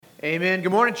Amen.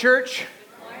 Good morning, church.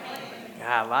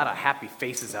 Yeah, a lot of happy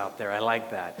faces out there. I like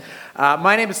that.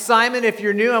 My name is Simon. If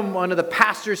you're new, I'm one of the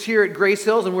pastors here at Grace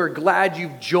Hills, and we're glad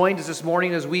you've joined us this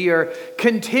morning as we are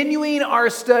continuing our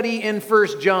study in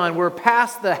 1 John. We're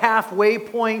past the halfway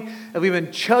point, and we've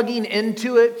been chugging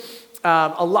into it.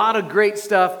 A lot of great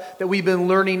stuff that we've been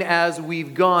learning as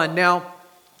we've gone. Now,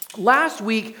 last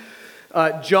week,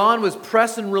 John was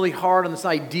pressing really hard on this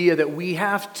idea that we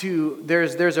have to,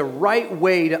 there's a right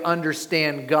way to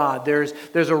understand God. There's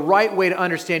a right way to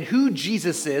understand who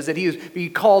Jesus is, that he is be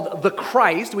called the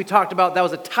Christ. We talked about that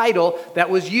was a title that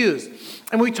was used.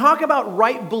 And when we talk about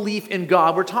right belief in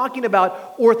God, we're talking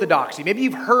about orthodoxy. Maybe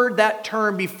you've heard that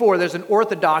term before. There's an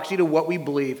orthodoxy to what we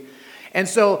believe. And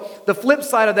so the flip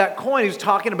side of that coin is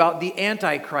talking about the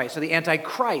Antichrist, or the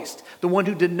Antichrist, the one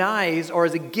who denies or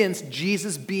is against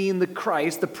Jesus being the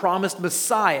Christ, the promised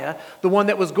Messiah, the one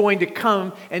that was going to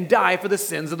come and die for the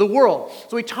sins of the world.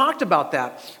 So we talked about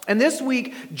that. And this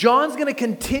week, John's going to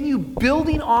continue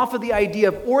building off of the idea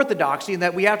of orthodoxy and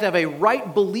that we have to have a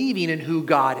right believing in who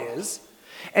God is.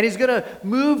 And he's going to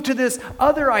move to this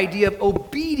other idea of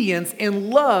obedience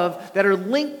and love that are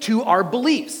linked to our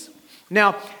beliefs.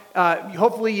 Now,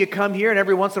 hopefully you come here and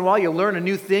every once in a while you learn a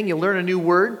new thing, you learn a new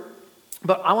word.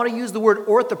 But I want to use the word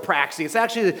orthopraxy. It's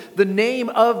actually the name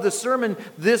of the sermon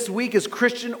this week is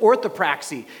Christian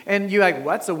orthopraxy. And you're like, well,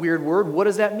 that's a weird word. What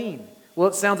does that mean? Well,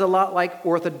 it sounds a lot like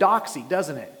orthodoxy,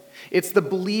 doesn't it? It's the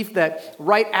belief that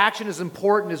right action is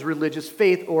important as religious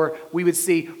faith, or we would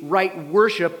say right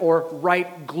worship or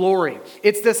right glory.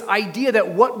 It's this idea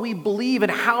that what we believe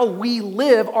and how we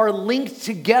live are linked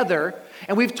together.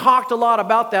 And we've talked a lot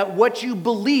about that. What you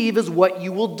believe is what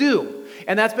you will do.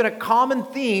 And that's been a common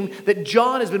theme that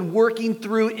John has been working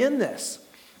through in this.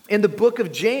 In the book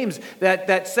of James,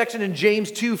 that section in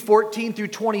James 2, 14 through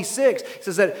 26,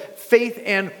 says that faith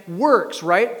and works,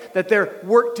 right? That they're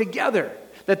work together.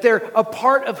 That they're a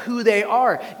part of who they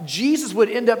are. Jesus would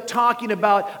end up talking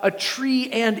about a tree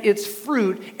and its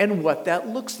fruit and what that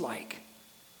looks like.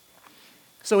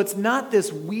 So it's not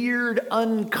this weird,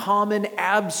 uncommon,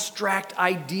 abstract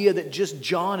idea that just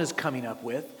John is coming up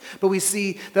with. But we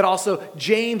see that also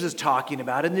James is talking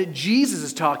about it and that Jesus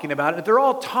is talking about it. If they're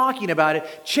all talking about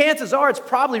it, chances are it's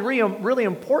probably really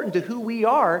important to who we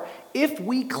are if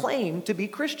we claim to be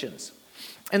Christians.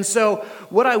 And so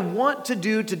what I want to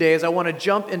do today is I want to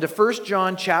jump into 1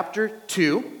 John chapter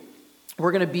 2.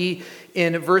 We're going to be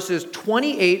in verses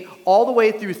 28 all the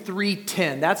way through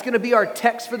 3:10. That's going to be our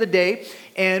text for the day.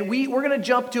 And we're going to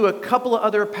jump to a couple of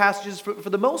other passages. For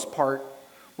the most part,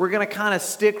 we're going to kind of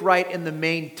stick right in the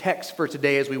main text for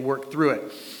today as we work through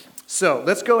it. So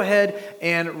let's go ahead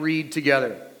and read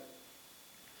together.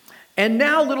 And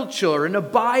now, little children,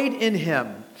 abide in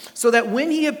him, so that when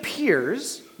he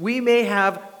appears, we may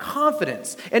have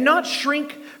confidence and not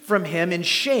shrink from him in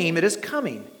shame at his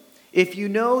coming. If you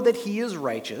know that he is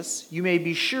righteous, you may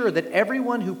be sure that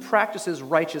everyone who practices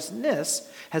righteousness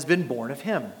has been born of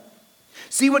him.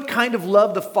 See what kind of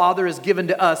love the Father has given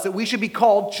to us, that we should be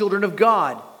called children of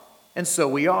God. And so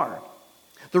we are.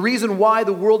 The reason why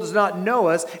the world does not know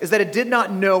us is that it did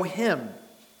not know him.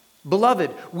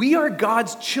 Beloved, we are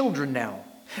God's children now,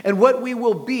 and what we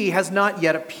will be has not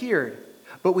yet appeared.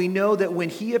 But we know that when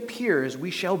he appears,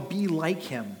 we shall be like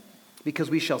him, because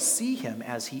we shall see him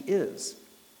as he is.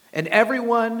 And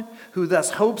everyone who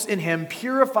thus hopes in him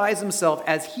purifies himself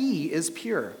as he is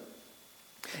pure.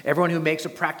 Everyone who makes a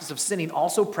practice of sinning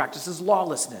also practices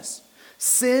lawlessness.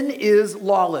 Sin is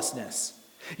lawlessness.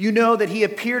 You know that he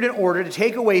appeared in order to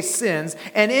take away sins,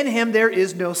 and in him there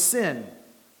is no sin.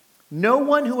 No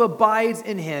one who abides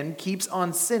in him keeps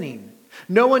on sinning.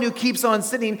 No one who keeps on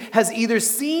sinning has either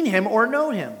seen him or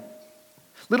known him.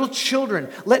 Little children,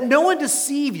 let no one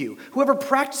deceive you. Whoever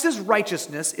practices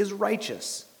righteousness is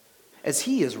righteous, as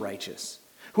he is righteous.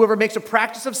 Whoever makes a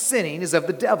practice of sinning is of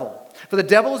the devil, for the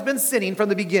devil has been sinning from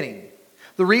the beginning.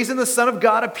 The reason the Son of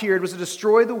God appeared was to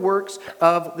destroy the works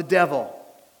of the devil.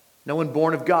 No one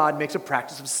born of God makes a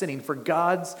practice of sinning, for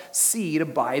God's seed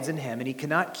abides in him, and he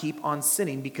cannot keep on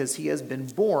sinning because he has been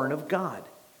born of God.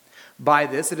 By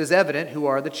this it is evident who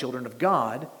are the children of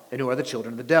God and who are the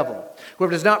children of the devil.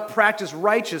 Whoever does not practice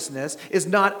righteousness is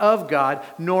not of God,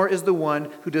 nor is the one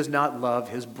who does not love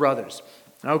his brothers.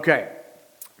 Okay,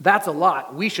 that's a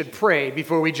lot. We should pray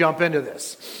before we jump into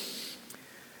this.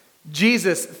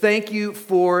 Jesus, thank you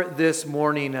for this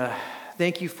morning.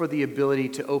 Thank you for the ability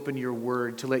to open your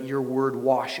word, to let your word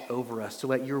wash over us, to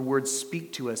let your word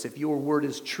speak to us. If your word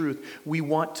is truth, we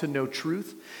want to know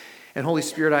truth. And Holy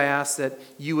Spirit, I ask that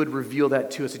you would reveal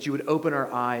that to us, that you would open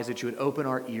our eyes, that you would open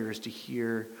our ears to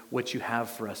hear what you have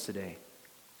for us today.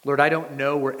 Lord, I don't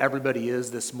know where everybody is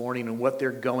this morning and what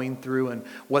they're going through and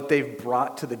what they've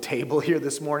brought to the table here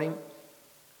this morning,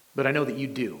 but I know that you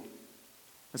do.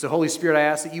 And so, Holy Spirit, I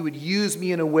ask that you would use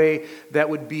me in a way that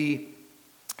would be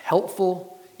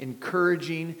helpful,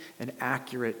 encouraging, and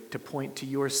accurate to point to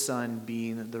your Son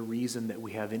being the reason that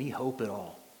we have any hope at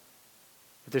all.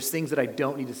 If there's things that I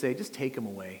don't need to say, just take them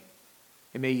away.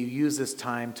 And may you use this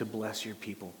time to bless your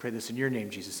people. Pray this in your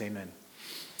name, Jesus. Amen.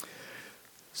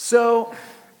 So,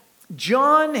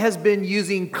 John has been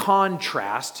using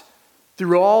contrast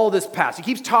through all this passage.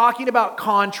 He keeps talking about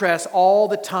contrast all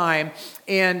the time,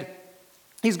 and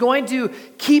he's going to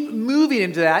keep moving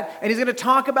into that, and he's going to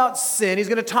talk about sin. He's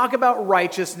going to talk about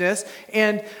righteousness,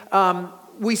 and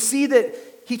we see that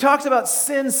he talks about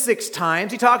sin 6 times.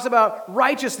 He talks about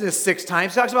righteousness 6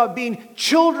 times. He talks about being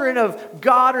children of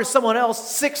God or someone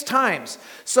else 6 times.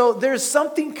 So there's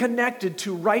something connected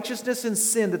to righteousness and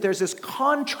sin, that there's this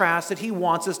contrast that he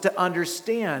wants us to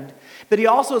understand. But he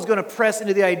also is going to press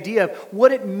into the idea of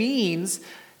what it means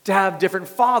to have different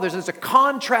fathers. And there's a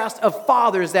contrast of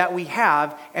fathers that we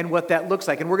have and what that looks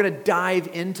like. And we're going to dive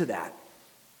into that.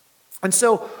 And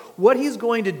so what he's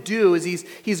going to do is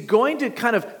he's going to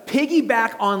kind of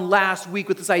piggyback on last week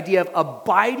with this idea of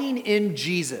abiding in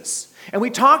Jesus. And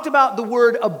we talked about the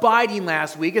word abiding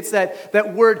last week. It's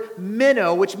that word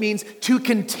meno, which means to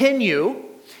continue.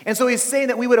 And so he's saying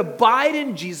that we would abide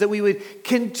in Jesus, that we would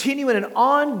continue in an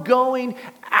ongoing,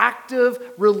 active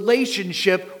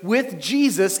relationship with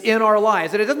Jesus in our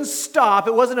lives. That it doesn't stop.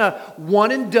 It wasn't a one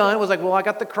and done. It was like, well, I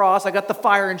got the cross, I got the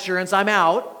fire insurance, I'm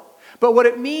out. But what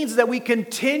it means is that we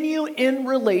continue in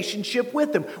relationship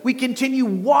with him. We continue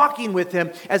walking with him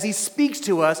as he speaks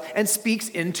to us and speaks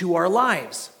into our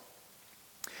lives.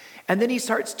 And then he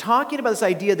starts talking about this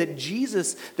idea that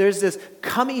Jesus, there's this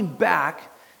coming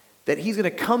back, that he's going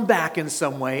to come back in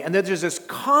some way, and that there's this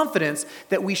confidence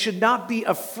that we should not be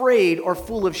afraid or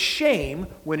full of shame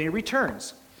when he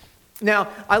returns. Now,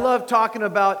 I love talking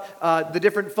about the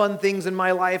different fun things in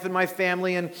my life and my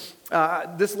family, and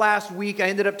this last week I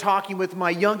ended up talking with my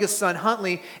youngest son,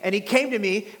 Huntley, and he came to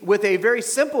me with a very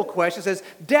simple question. He says,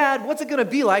 Dad, what's it going to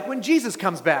be like when Jesus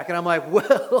comes back? And I'm like,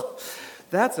 well,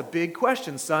 that's a big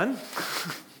question, son.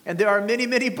 And there are many,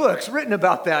 many books written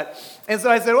about that. And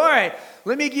so I said, all right,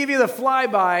 let me give you the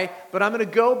flyby, but I'm going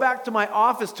to go back to my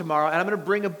office tomorrow, and I'm going to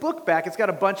bring a book back. It's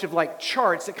got a bunch of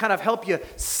charts that kind of help you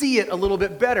see it a little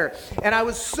bit better. And I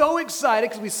was so excited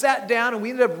because we sat down and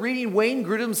we ended up reading Wayne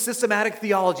Grudem's Systematic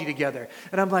Theology together.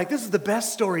 And I'm like, this is the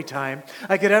best story time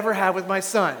I could ever have with my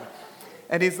son.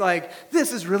 And he's like,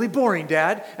 this is really boring,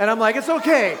 Dad. And I'm like, it's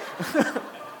okay.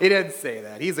 He didn't say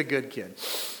that. He's a good kid.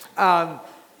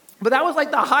 But that was like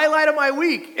the highlight of my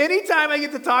week. Anytime I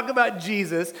get to talk about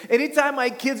Jesus, anytime my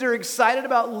kids are excited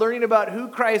about learning about who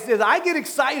Christ is, I get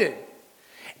excited.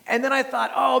 And then I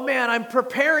thought, oh man, I'm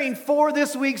preparing for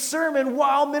this week's sermon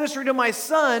while ministering to my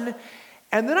son.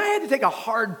 And then I had to take a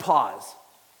hard pause,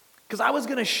 because I was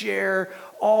going to share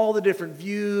all the different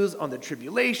views on the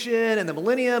tribulation and the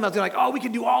millennium. I was like, oh, we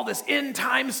can do all this end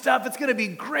time stuff. It's going to be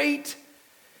great.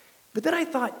 But then I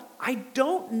thought, I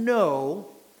don't know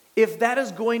if that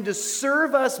is going to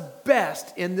serve us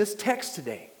best in this text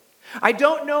today. I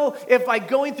don't know if by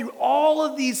going through all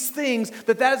of these things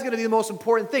that is going to be the most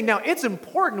important thing. Now, it's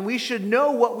important. We should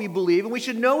know what we believe, and we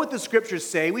should know what the scriptures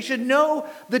say. We should know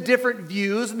the different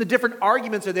views and the different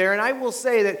arguments are there, and I will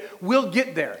say that we'll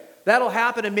get there. That'll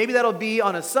happen, and maybe that'll be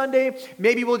on a Sunday.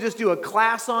 Maybe we'll just do a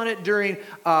class on it during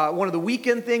one of the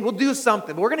weekend things. We'll do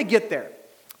something, but we're going to get there.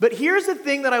 But here's the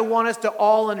thing that I want us to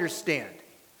all understand.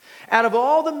 Out of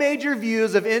all the major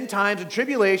views of end times and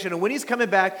tribulation and when he's coming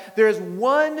back, there is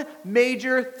one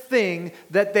major thing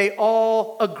that they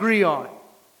all agree on.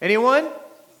 Anyone?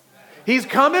 He's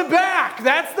coming back.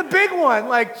 That's the big one.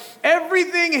 Like,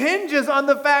 everything hinges on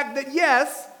the fact that,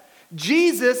 yes,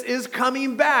 Jesus is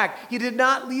coming back. He did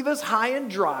not leave us high and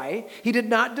dry. He did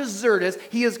not desert us.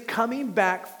 He is coming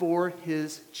back for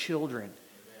his children.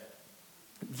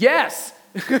 Yes.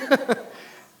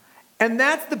 And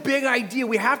that's the big idea.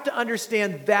 We have to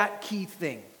understand that key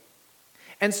thing.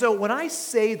 And so when I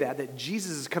say that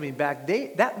Jesus is coming back,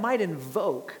 that might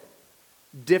invoke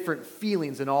different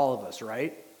feelings in all of us,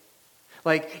 right?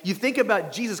 Like, you think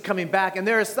about Jesus coming back, and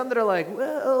there are some that are like,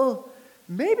 well,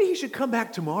 maybe he should come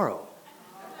back tomorrow.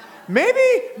 Maybe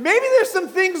there's some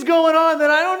things going on that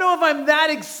I don't know if I'm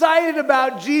that excited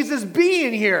about Jesus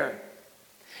being here.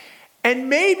 And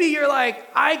maybe you're like,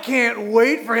 I can't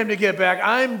wait for him to get back.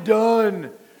 I'm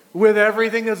done with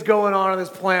everything that's going on this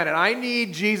planet. I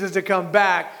need Jesus to come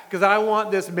back because I want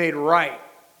this made right.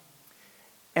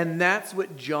 And that's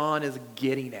what John is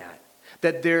getting at.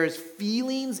 that there's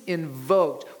feelings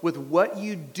invoked with what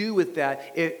you do with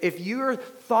that. If your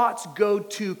thoughts go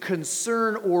to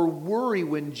concern or worry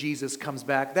when Jesus comes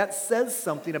back, that says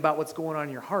something about what's going on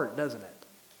in your heart, doesn't it?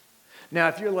 Now,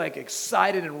 if you're like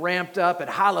excited and ramped up and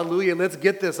hallelujah, let's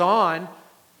get this on,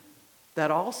 that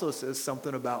also says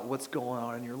something about what's going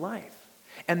on in your life.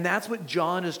 And that's what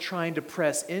John is trying to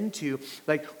press into.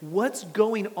 Like, what's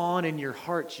going on in your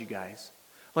hearts, you guys?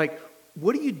 Like,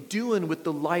 what are you doing with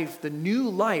the life, the new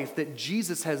life that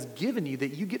Jesus has given you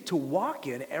that you get to walk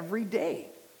in every day?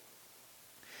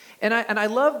 And I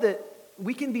love that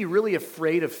we can be really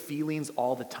afraid of feelings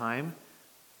all the time,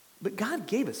 but God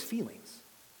gave us feelings.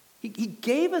 He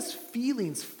gave us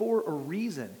feelings for a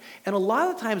reason. And a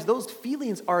lot of times those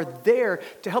feelings are there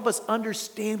to help us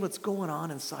understand what's going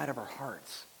on inside of our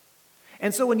hearts.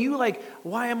 And so when you like,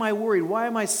 why am I worried? Why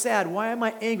am I sad? Why am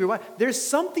I angry? There's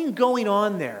something going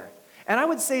on there. And I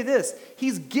would say this,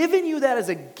 He's given you that as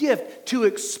a gift to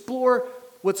explore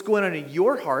what's going on in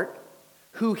your heart,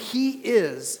 who He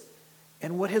is,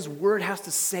 and what His Word has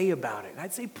to say about it. And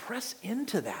I'd say press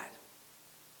into that.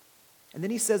 And then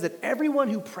He says that everyone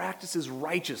who practices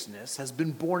righteousness has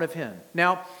been born of Him.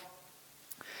 Now,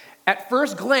 at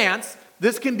first glance,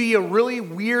 this can be a really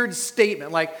weird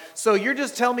statement. Like, so you're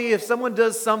just telling me if someone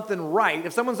does something right,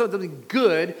 if someone does something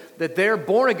good, that they're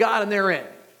born of God and they're in.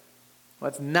 Well,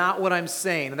 that's not what I'm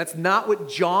saying. And that's not what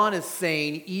John is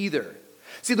saying either.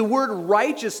 See, the word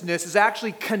righteousness is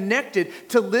actually connected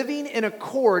to living in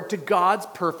accord to God's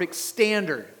perfect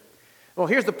standard. Well,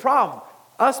 here's the problem.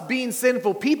 Us being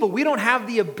sinful people, we don't have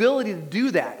the ability to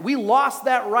do that. We lost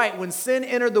that right when sin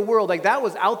entered the world. Like, that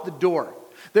was out the door.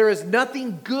 There is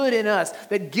nothing good in us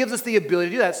that gives us the ability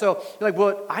to do that. So you're like,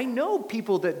 well, I know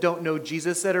people that don't know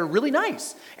Jesus that are really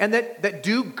nice and that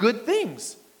do good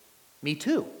things. Me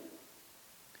too.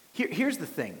 Here's the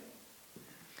thing.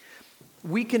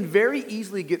 We can very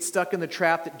easily get stuck in the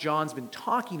trap that John's been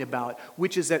talking about,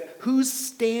 which is that whose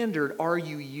standard are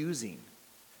you using?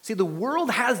 See, the world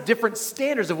has different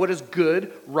standards of what is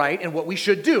good, right, and what we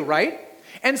should do, right?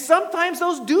 And sometimes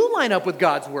those do line up with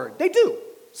God's word. They do.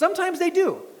 Sometimes they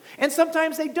do. And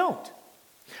sometimes they don't.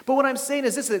 But what I'm saying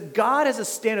is this, that God has a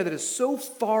standard that is so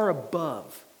far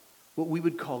above what we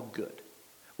would call good,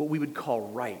 what we would call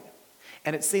right.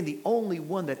 And it's saying the only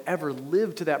one that ever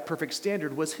lived to that perfect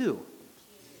standard was who?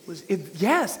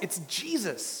 Yes, it's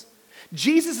Jesus.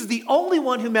 Jesus is the only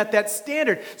one who met that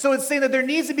standard. So it's saying that there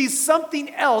needs to be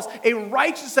something else, a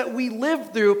righteousness that we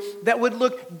live through that would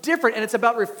look different. And it's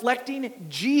about reflecting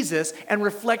Jesus and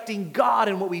reflecting God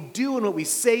in what we do and what we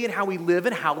say and how we live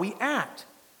and how we act.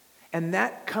 And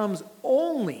that comes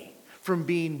only from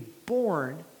being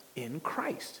born in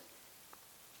Christ.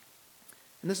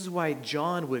 And this is why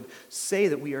John would say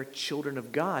that we are children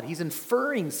of God. He's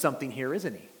inferring something here,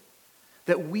 isn't he?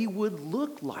 That we would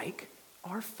look like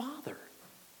our Father.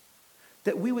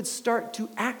 That we would start to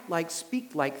act like,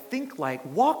 speak like, think like,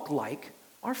 walk like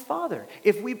our Father.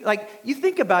 If we, like, you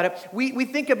think about it, we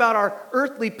think about our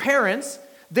earthly parents.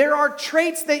 There are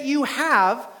traits that you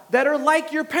have that are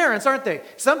like your parents, aren't they?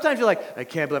 Sometimes you're like, I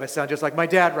can't believe I sound just like my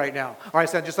dad right now. Or I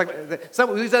sound just like,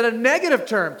 some we use that in a negative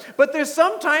term. But there's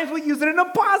sometimes we use it in a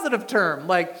positive term.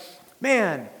 Like,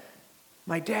 man,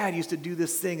 my dad used to do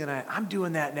this thing and I'm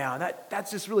doing that now. And that's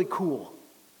just really cool.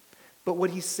 But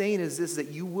what he's saying is this, that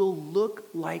you will look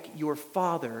like your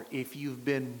Father if you've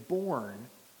been born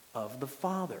of the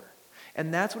Father.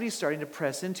 And that's what he's starting to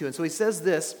press into. And so he says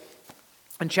this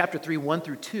in chapter 3, 1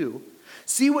 through 2.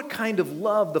 See what kind of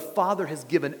love the Father has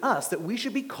given us that we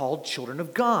should be called children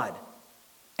of God.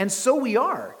 And so we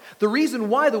are. The reason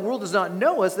why the world does not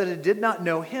know us, that it did not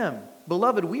know him.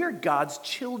 Beloved, we are God's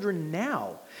children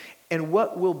now, and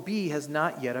what will be has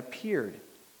not yet appeared.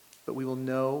 But we will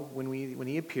know when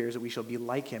he appears that we shall be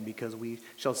like him, because we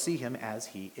shall see him as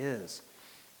he is.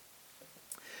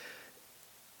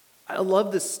 I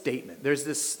love this statement. There's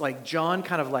this, like, John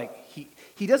kind of like,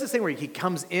 he does this thing where he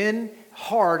comes in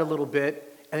hard a little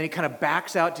bit, and then he kind of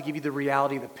backs out to give you the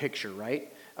reality of the picture, right?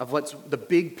 Of what's the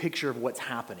big picture of what's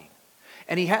happening.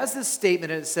 And he has this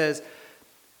statement, and it says,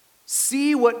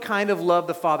 see what kind of love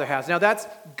the Father has. Now that's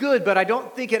good, but I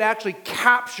don't think it actually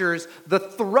captures the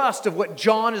thrust of what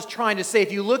John is trying to say.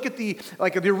 If you look at the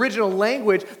original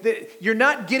language, you're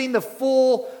not getting the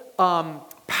full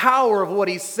power of what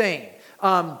he's saying.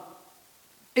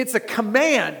 It's a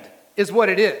command is what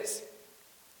it is.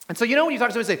 And so, you know, when you talk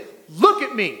to somebody and say, look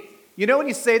at me. You know when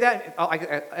you say that?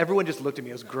 Everyone just looked at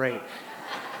me. It was great.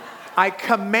 I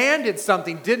commanded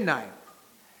something, didn't I?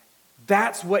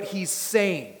 That's what he's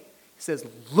saying. He says,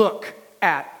 look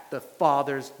at the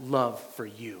Father's love for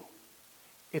you.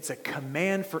 It's a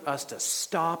command for us to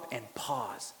stop and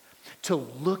pause, to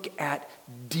look at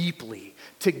deeply,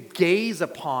 to gaze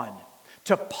upon,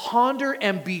 to ponder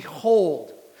and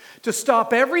behold, to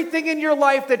stop everything in your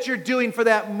life that you're doing for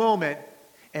that moment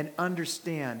and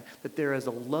understand that there is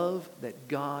a love that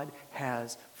God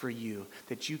has for you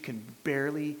that you can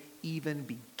barely even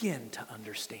begin to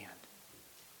understand.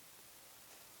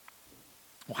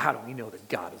 Well, how do we know that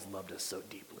God has loved us so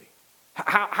deeply?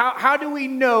 How do we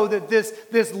know that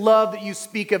this love that you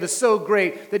speak of is so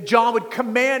great that John would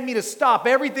command me to stop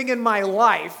everything in my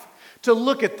life to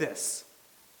look at this?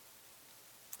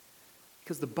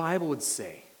 Because the Bible would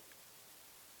say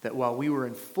that while we were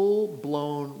in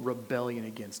full-blown rebellion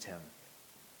against him,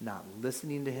 not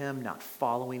listening to him, not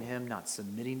following him, not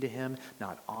submitting to him,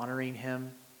 not honoring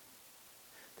him,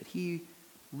 that he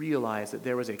realized that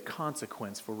there was a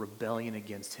consequence for rebellion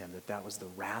against him, that was the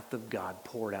wrath of God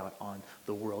poured out on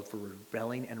the world for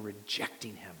rebelling and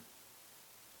rejecting him.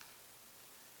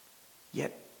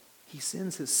 Yet he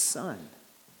sends his son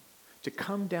to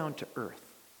come down to earth,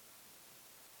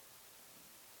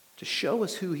 to show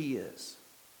us who he is,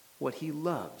 what he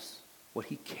loves, what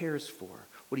he cares for,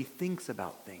 what he thinks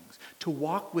about things, to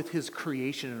walk with his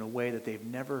creation in a way that they've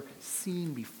never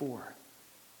seen before.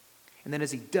 And then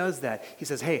as he does that, he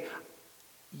says, hey,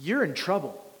 you're in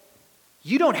trouble.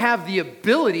 You don't have the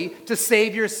ability to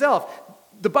save yourself.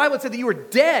 The Bible said that you were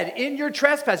dead in your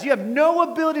trespass. You have no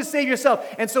ability to save yourself.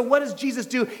 And so what does Jesus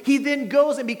do? He then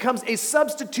goes and becomes a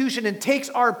substitution and takes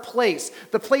our place,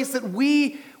 the place that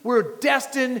we were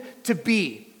destined to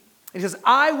be. And he says,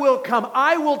 I will come.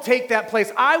 I will take that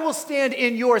place. I will stand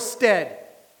in your stead.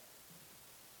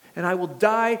 And I will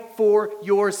die for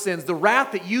your sins. The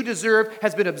wrath that you deserve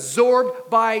has been absorbed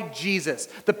by Jesus.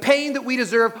 The pain that we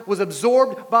deserve was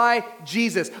absorbed by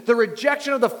Jesus. The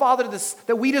rejection of the Father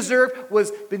that we deserve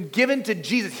was been given to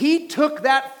Jesus. He took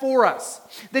that for us.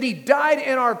 That he died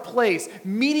in our place,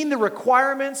 meeting the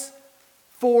requirements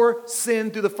for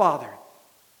sin through the Father.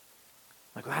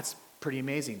 Like, well, that's pretty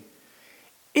amazing.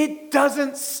 It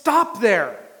doesn't stop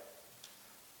there.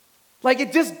 Like,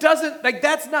 it just doesn't, like,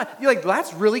 that's not, you're like, well,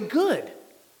 that's really good.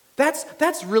 That's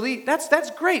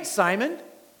great, Simon.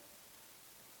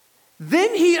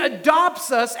 Then he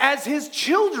adopts us as his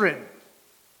children.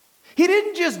 He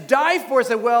didn't just die for us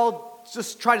and, well,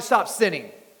 just try to stop sinning.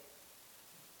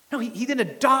 No, he then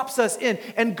adopts us in.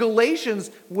 And Galatians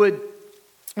would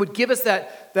give us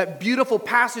that beautiful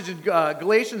passage in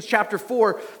Galatians chapter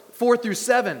 4 through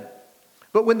 7.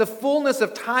 But when the fullness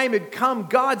of time had come,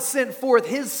 God sent forth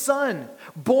his Son,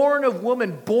 born of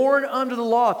woman, born under the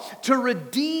law, to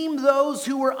redeem those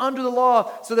who were under the law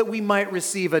so that we might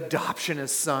receive adoption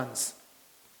as sons.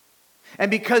 And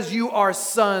because you are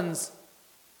sons,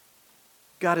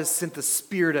 God has sent the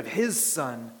Spirit of his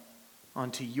Son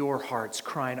onto your hearts,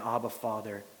 crying, Abba,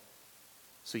 Father.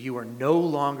 So you are no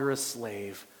longer a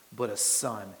slave, but a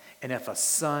son. And if a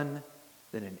son,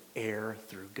 then an heir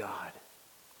through God.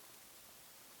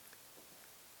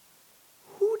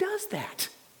 Who does that?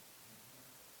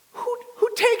 Who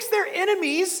takes their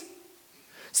enemies,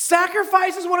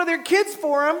 sacrifices one of their kids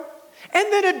for them,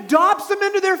 and then adopts them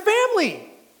into their family?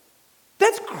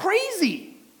 That's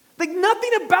crazy. Like,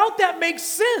 nothing about that makes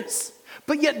sense.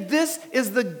 But yet this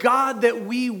is the God that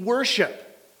we worship.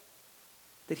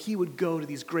 That he would go to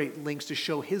these great lengths to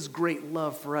show his great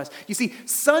love for us. You see,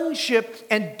 sonship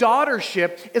and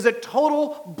daughtership is a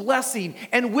total blessing.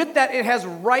 And with that, it has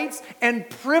rights and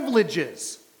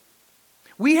privileges.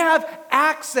 We have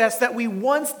access that we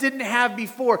once didn't have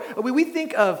before. We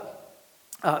think of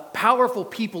powerful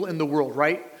people in the world,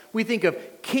 right? We think of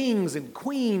kings and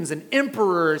queens and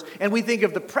emperors, and we think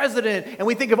of the president, and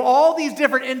we think of all these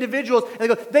different individuals,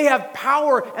 and they have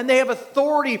power and they have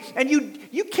authority, and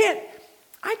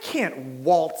I can't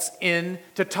waltz in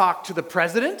to talk to the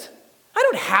president. I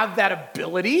don't have that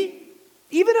ability.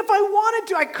 Even if I wanted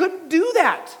to, I couldn't do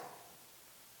that.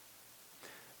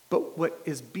 But what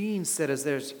is being said is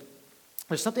there's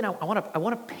something I want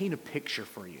to paint a picture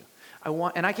for you.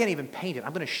 And I can't even paint it.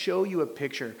 I'm going to show you a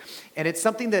picture. And it's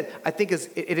something that I think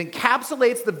it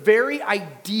encapsulates the very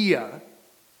idea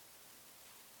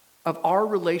of our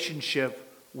relationship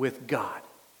with God.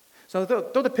 So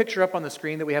throw the picture up on the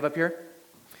screen that we have up here.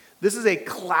 This is a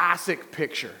classic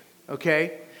picture,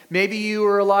 okay? Maybe you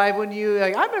were alive when I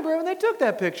remember when they took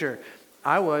that picture.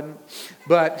 I wasn't.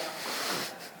 But,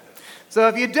 so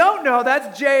if you don't know,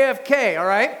 that's JFK, all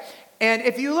right? And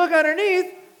if you look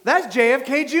underneath, that's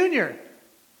JFK Jr.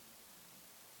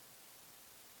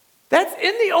 That's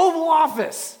in the Oval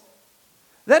Office.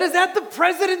 That is at the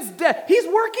president's desk. He's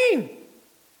working.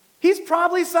 He's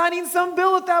probably signing some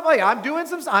bill at that point. I'm doing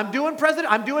president,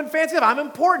 I'm doing fancy stuff, I'm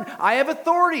important, I have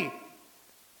authority.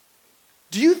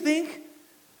 Do you think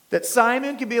that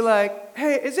Simon can be like,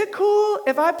 hey, is it cool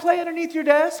if I play underneath your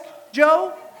desk,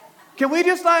 Joe? Can we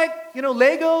just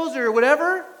Legos or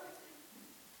whatever?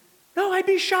 No, I'd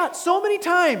be shot so many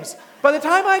times by the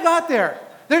time I got there.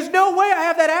 There's no way I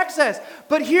have that access.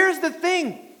 But here's the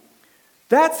thing.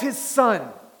 That's his son.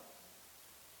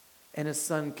 And his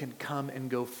son can come and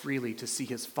go freely to see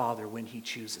his father when he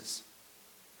chooses.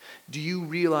 Do you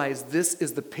realize this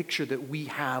is the picture that we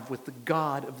have with the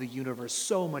God of the universe,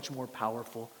 so much more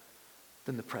powerful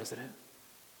than the president?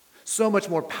 So much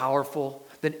more powerful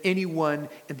than anyone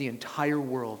in the entire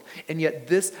world. And yet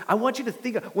this, I want you to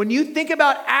think, when you think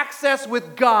about access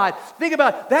with God, think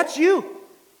about, that's you.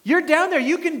 You're down there.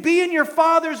 You can be in your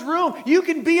Father's room. You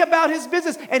can be about his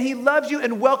business. And he loves you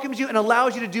and welcomes you and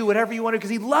allows you to do whatever you want to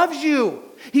because he loves you.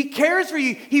 He cares for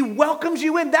you. He welcomes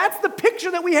you in. That's the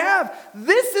picture that we have.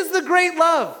 This is the great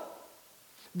love.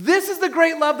 This is the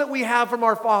great love that we have from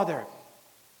our Father.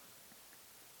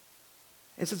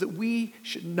 It says that we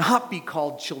should not be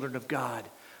called children of God,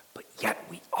 but yet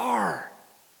we are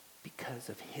because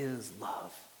of his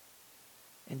love.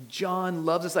 And John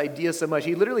loves this idea so much.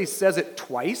 He literally says it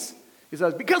twice. He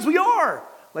says, because we are.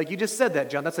 Like you just said that,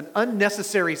 John. That's an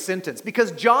unnecessary sentence.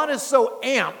 Because John is so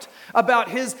amped about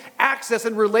his access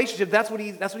and relationship. That's what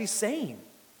he's saying.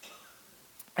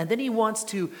 And then he wants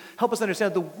to help us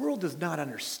understand the world does not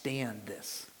understand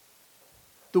this.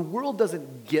 The world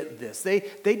doesn't get this.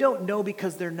 They don't know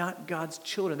because they're not God's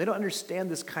children. They don't understand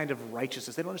this kind of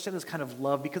righteousness. They don't understand this kind of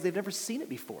love because they've never seen it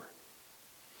before.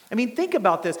 I mean, think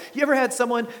about this. You ever had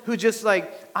someone who just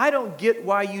I don't get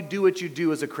why you do what you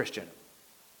do as a Christian?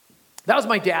 That was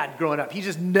my dad growing up. He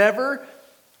just never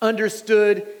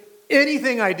understood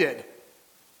anything I did.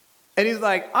 And he's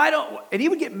like, and he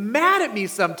would get mad at me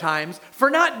sometimes for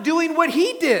not doing what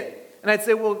he did. And I'd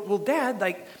say, well, Dad,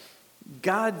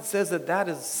 God says that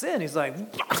is sin. He's like,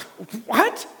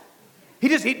 what?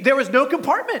 There was no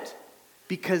compartment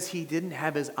because he didn't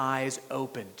have his eyes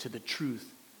open to the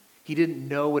truth. He didn't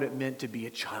know what it meant to be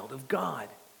a child of God.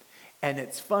 And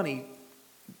it's funny,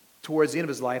 towards the end of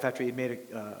his life, after he had made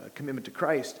a commitment to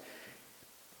Christ,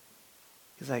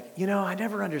 he's like, I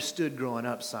never understood growing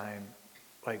up, Simon,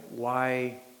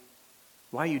 why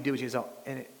you did what you did.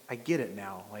 And I get it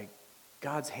now.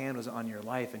 God's hand was on your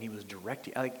life and he was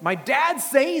directing. My dad's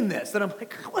saying this. And I'm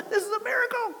like, what? This is a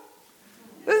miracle.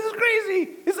 This is crazy.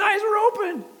 His eyes were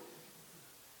open.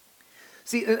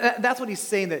 See, that's what he's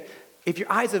saying, that if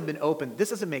your eyes have been opened, this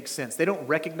doesn't make sense. They don't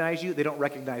recognize you. They don't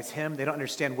recognize him. They don't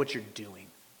understand what you're doing.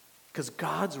 Because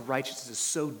God's righteousness is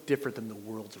so different than the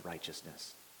world's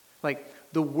righteousness.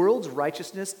 The world's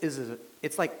righteousness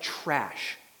it's like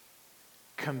trash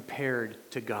compared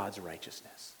to God's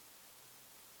righteousness.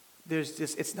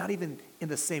 It's not even in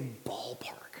the same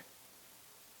ballpark.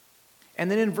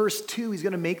 And then in verse 2, he's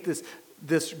going to make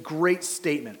this great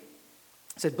statement.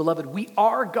 He said, beloved, we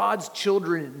are God's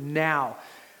children now.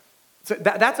 So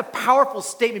that's a powerful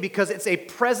statement because it's a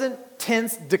present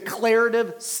tense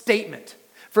declarative statement.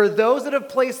 For those that have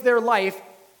placed their life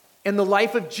in the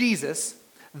life of Jesus,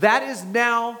 that is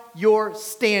now your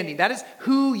standing. That is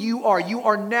who you are. You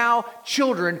are now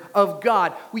children of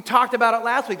God. We talked about it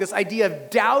last week, this idea of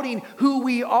doubting who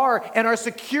we are and our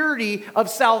security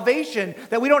of salvation,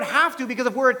 that we don't have to because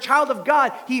if we're a child of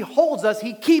God, he holds us,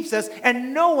 he keeps us,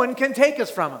 and no one can take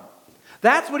us from him.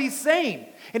 That's what he's saying.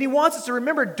 And he wants us to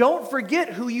remember, don't forget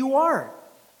who you are.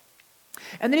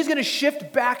 And then he's going to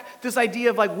shift back this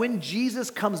idea of when Jesus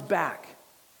comes back.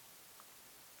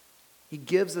 He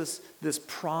gives us this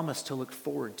promise to look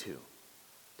forward to,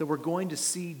 that we're going to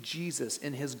see Jesus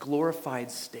in his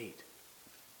glorified state.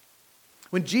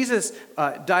 When Jesus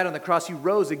died on the cross, he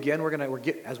rose again.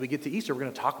 As we get to Easter, we're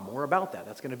going to talk more about that.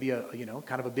 That's going to be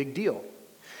kind of a big deal.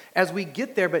 As we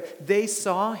get there, but they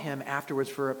saw him afterwards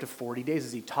for up to 40 days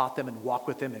as he taught them and walked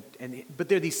with them. But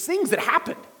there are these things that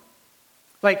happened.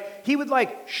 He would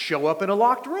show up in a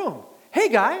locked room. Hey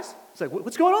guys, it's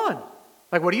what's going on?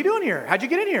 What are you doing here? How'd you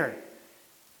get in here?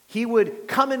 He would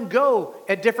come and go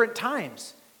at different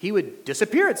times. He would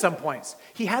disappear at some points.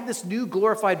 He had this new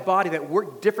glorified body that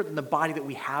worked different than the body that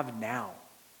we have now.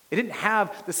 It didn't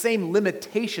have the same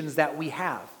limitations that we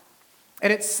have.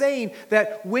 And it's saying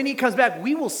that when he comes back,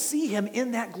 we will see him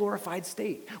in that glorified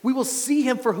state. We will see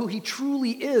him for who he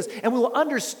truly is, and we will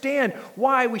understand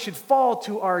why we should fall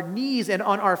to our knees and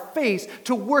on our face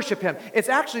to worship him. It's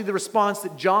actually the response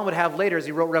that John would have later as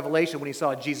he wrote Revelation when he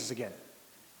saw Jesus again.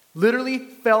 Literally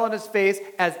fell on his face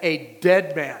as a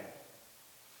dead man.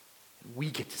 We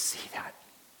get to see that.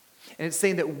 And it's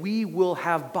saying that we will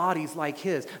have bodies like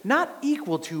his. Not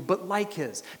equal to, but like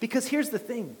his. Because here's the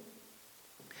thing.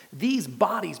 These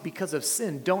bodies, because of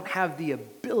sin, don't have the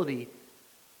ability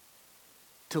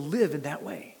to live in that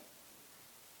way.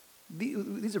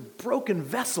 These are broken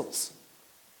vessels.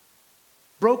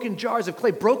 Broken jars of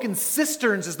clay. Broken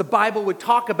cisterns, as the Bible would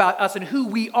talk about us and who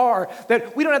we are.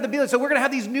 That we don't have the ability. So we're going to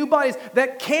have these new bodies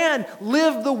that can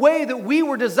live the way that we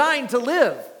were designed to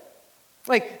live.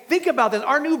 Like, think about this.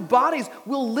 Our new bodies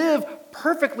will live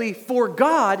perfectly for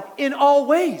God in all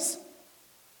ways.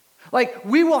 Like,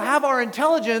 we will have our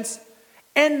intelligence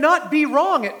and not be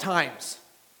wrong at times.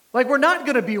 Like, we're not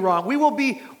going to be wrong. We will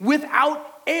be without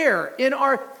error in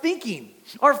our thinking.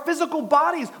 Our physical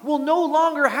bodies will no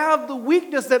longer have the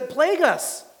weakness that plague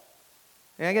us.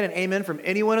 Can I get an amen from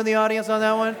anyone in the audience on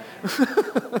that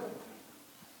one?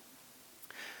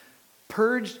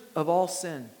 Purged of all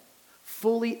sin,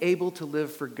 fully able to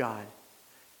live for God,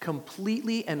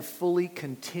 completely and fully,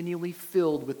 continually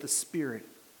filled with the Spirit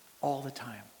all the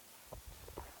time.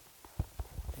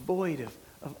 Void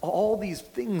of all these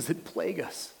things that plague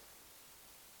us.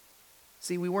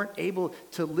 See, we weren't able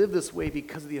to live this way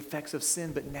because of the effects of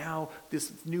sin, but now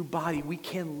this new body, we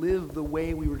can live the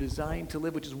way we were designed to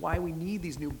live, which is why we need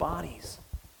these new bodies.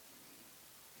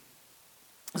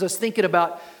 As I was thinking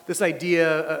about this idea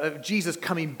of Jesus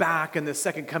coming back and the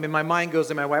second coming, my mind goes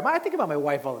to my wife. I think about my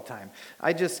wife all the time.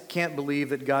 I just can't believe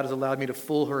that God has allowed me to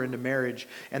fool her into marriage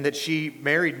and that she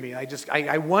married me.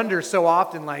 I wonder so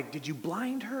often, like, did you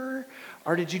blind her?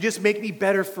 Or did you just make me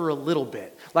better for a little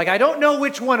bit? Like, I don't know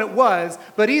which one it was,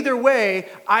 but either way,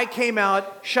 I came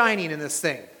out shining in this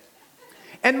thing.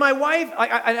 And my wife,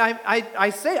 I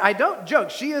say, I don't joke,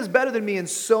 she is better than me in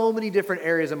so many different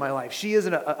areas of my life. She is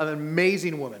an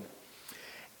amazing woman.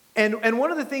 And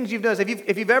one of the things you've done is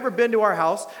if you've ever been to our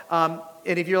house, and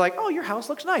if you're like, oh, your house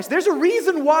looks nice, there's a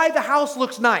reason why the house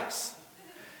looks nice.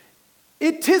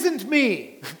 It tisn't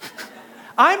me.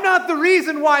 I'm not the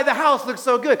reason why the house looks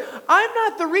so good. I'm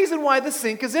not the reason why the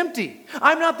sink is empty.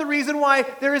 I'm not the reason why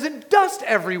there isn't dust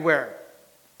everywhere.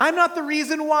 I'm not the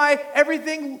reason why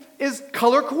everything is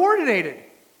color coordinated.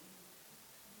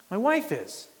 My wife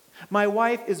is. My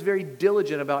wife is very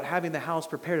diligent about having the house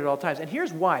prepared at all times. And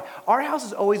here's why. Our house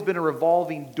has always been a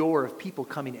revolving door of people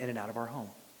coming in and out of our home.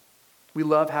 We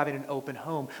love having an open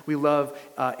home. We love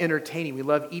entertaining. We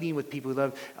love eating with people. We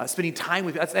love spending time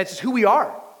with people. That's just who we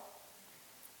are.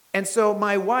 And so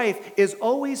my wife is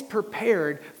always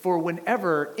prepared for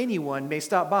whenever anyone may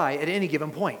stop by at any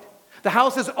given point. The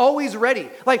house is always ready.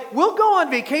 Like, we'll go on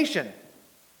vacation.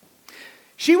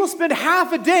 She will spend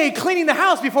half a day cleaning the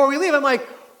house before we leave. I'm like,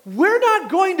 we're not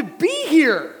going to be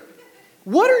here.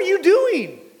 What are you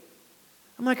doing?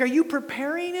 I'm like, are you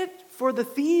preparing it for the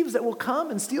thieves that will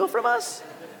come and steal from us?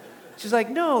 She's like,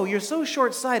 no, you're so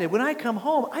short-sighted. When I come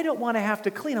home, I don't want to have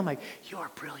to clean. I'm like, you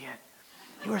are brilliant.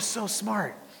 You are so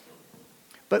smart.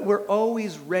 But we're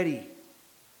always ready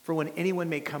for when anyone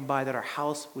may come by, that our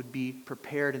house would be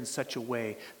prepared in such a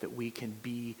way that we can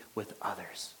be with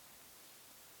others.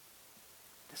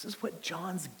 This is what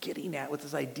John's getting at with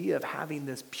this idea of having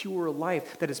this pure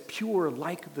life that is pure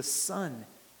like the sun.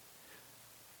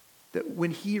 That when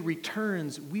he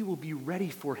returns, we will be ready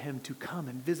for him to come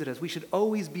and visit us. We should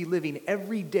always be living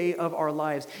every day of our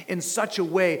lives in such a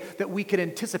way that we can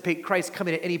anticipate Christ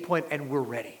coming at any point, and we're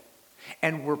ready.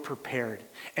 And we're prepared.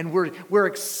 And we're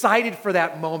excited for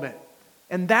that moment.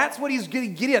 And that's what he's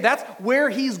getting at. That's where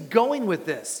he's going with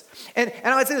this. And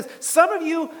I would say this. Some of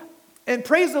you, and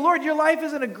praise the Lord, your life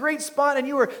is in a great spot and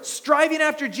you are striving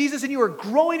after Jesus and you are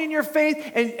growing in your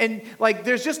faith and like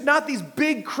there's just not these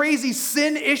big crazy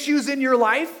sin issues in your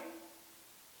life.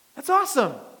 That's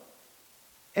awesome.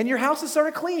 And your house is sort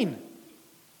of clean.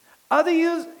 Other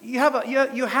you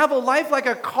have a life like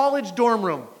a college dorm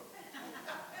room.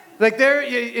 Like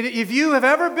if you have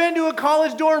ever been to a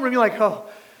college dorm room, you're like, oh,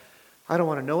 I don't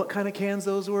want to know what kind of cans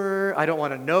those were. I don't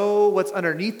want to know what's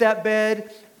underneath that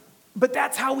bed. But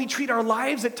that's how we treat our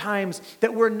lives at times,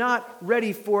 that we're not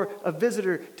ready for a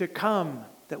visitor to come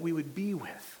that we would be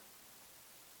with.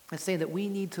 It's saying that we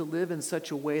need to live in such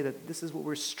a way that this is what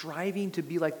we're striving to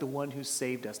be like the one who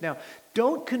saved us. Now,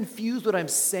 don't confuse what I'm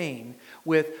saying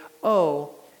with,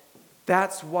 oh,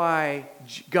 that's why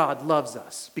God loves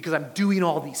us, because I'm doing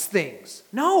all these things.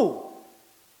 No.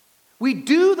 We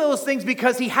do those things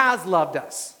because he has loved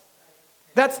us.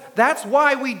 That's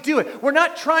why we do it. We're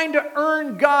not trying to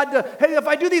earn God to, hey, if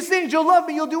I do these things, you'll love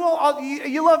me.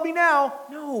 You love me now.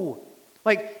 No.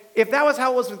 Like, if that was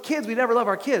how it was with kids, we'd never love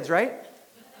our kids, right?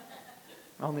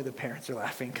 Only the parents are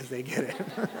laughing because they get it.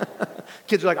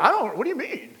 Kids are like, what do you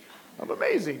mean? I'm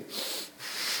amazing.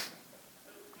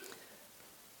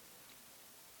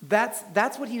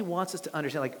 That's what he wants us to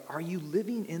understand. Like, are you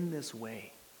living in this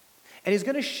way? And he's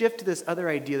going to shift to this other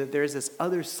idea that there's this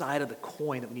other side of the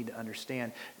coin that we need to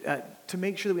understand to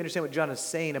make sure that we understand what John is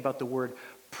saying about the word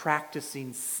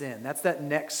practicing sin. That's that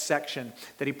next section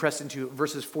that he pressed into,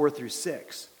 verses 4 through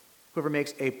 6. Whoever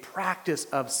makes a practice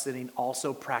of sinning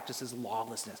also practices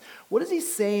lawlessness. What is he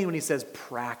saying when he says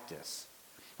practice?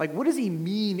 Like, what does he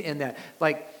mean in that?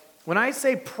 Like, when I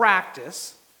say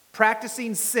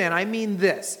practicing sin, I mean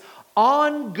this: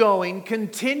 ongoing,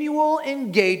 continual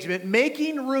engagement,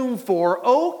 making room for,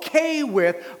 okay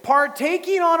with,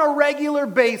 partaking on a regular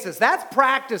basis. That's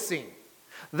practicing.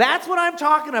 That's what I'm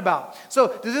talking about.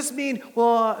 So does this mean,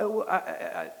 well,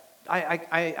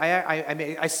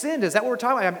 I sinned? Is that what we're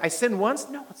talking about? I sinned once?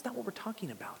 No, that's not what we're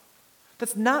talking about.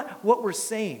 That's not what we're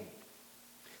saying.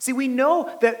 See, we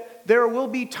know that there will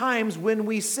be times when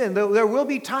we sin. There will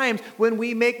be times when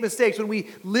we make mistakes, when we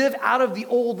live out of the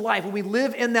old life, when we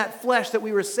live in that flesh that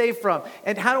we were saved from.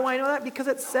 And how do I know that? Because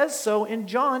it says so in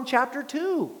John chapter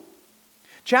 2.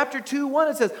 Chapter 2:1,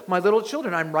 it says, "My little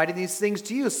children, I'm writing these things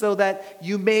to you so that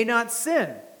you may not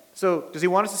sin." So, does he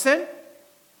want us to sin?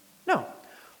 No.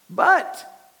 But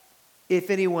if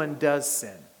anyone does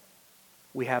sin,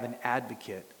 we have an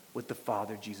advocate with the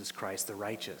Father, Jesus Christ, the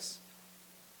righteous.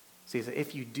 So he said,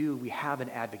 if you do, we have an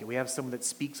advocate. We have someone that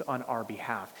speaks on our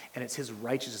behalf, and it's his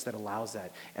righteousness that allows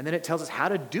that. And then it tells us how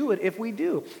to do it if we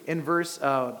do. In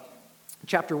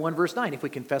chapter 1, verse 9, if we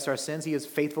confess our sins, he is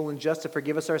faithful and just to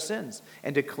forgive us our sins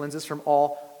and to cleanse us from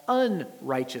all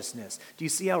unrighteousness. Do you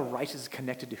see how righteousness is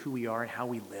connected to who we are and how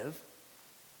we live?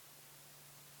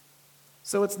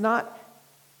 So it's not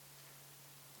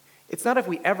if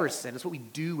we ever sin, it's what we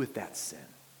do with that sin.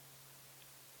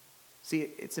 See,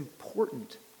 it's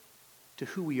important to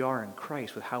who we are in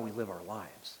Christ with how we live our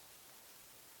lives.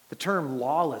 The term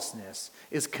lawlessness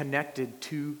is connected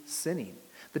to sinning.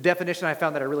 The definition I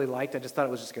found that I really liked, I just thought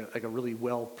it was just like a really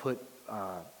well put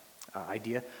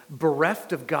idea.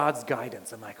 Bereft of God's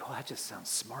guidance. I'm like, oh, that just sounds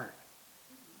smart.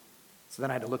 So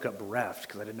then I had to look up bereft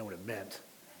because I didn't know what it meant.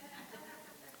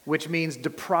 Which means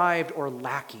deprived or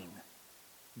lacking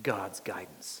God's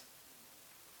guidance.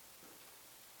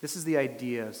 This is the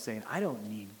idea of saying, I don't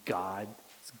need God's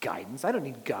guidance. I don't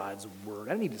need God's word.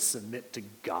 I don't need to submit to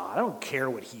God. I don't care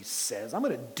what he says. I'm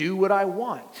going to do what I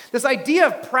want. This idea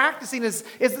of practicing is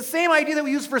the same idea that we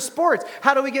use for sports.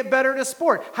 How do we get better at a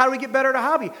sport? How do we get better at a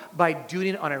hobby? By doing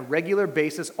it on a regular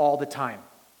basis all the time.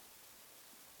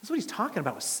 That's what he's talking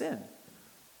about with sin.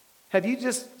 Have you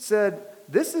just said,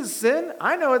 this is sin?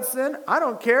 I know it's sin. I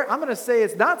don't care. I'm going to say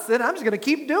it's not sin. I'm just going to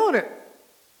keep doing it.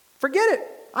 Forget it.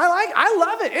 I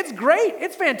love it. It's great.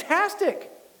 It's fantastic.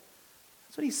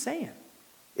 That's what he's saying.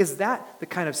 Is that the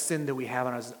kind of sin that we have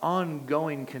on us?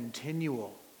 Ongoing,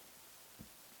 continual.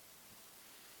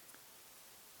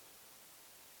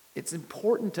 It's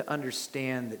important to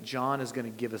understand that John is going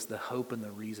to give us the hope and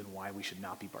the reason why we should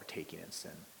not be partaking in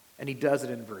sin. And he does it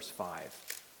in verse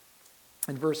 5.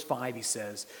 In verse 5, he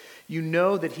says, you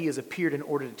know that he has appeared in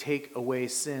order to take away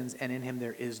sins, and in him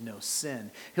there is no sin.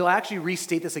 He'll actually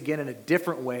restate this again in a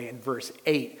different way in verse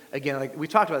 8. Again, like we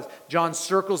talked about this, John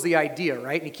circles the idea,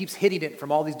 right? And he keeps hitting it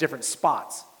from all these different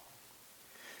spots.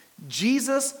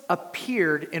 Jesus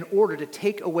appeared in order to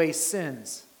take away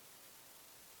sins,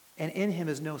 and in him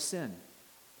is no sin.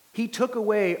 He took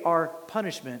away our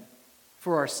punishment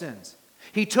for our sins.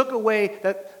 He took away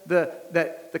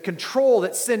the control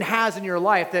that sin has in your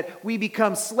life, that we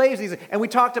become slaves to these. And we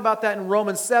talked about that in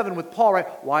Romans 7 with Paul,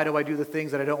 right? Why do I do the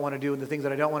things that I don't want to do, and the things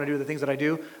that I don't want to do, the things that I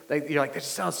do? You're like, that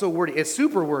just sounds so wordy. It's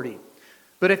super wordy.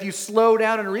 But if you slow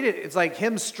down and read it, it's like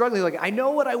him struggling. Like, I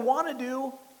know what I want to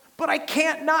do, but I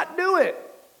can't not do it.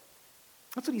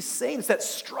 That's what he's saying. It's that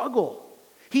struggle.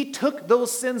 He took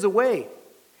those sins away.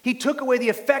 He took away the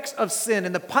effects of sin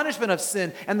and the punishment of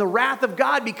sin and the wrath of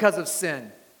God because of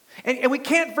sin. And we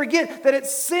can't forget that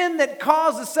it's sin that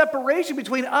caused the separation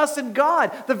between us and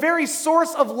God. The very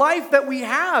source of life that we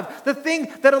have, the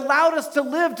thing that allowed us to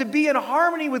live, to be in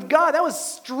harmony with God, that was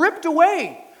stripped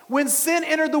away when sin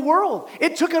entered the world.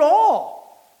 It took it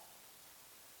all.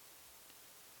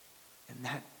 And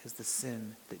that is the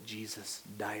sin that Jesus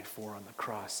died for on the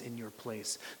cross in your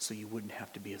place so you wouldn't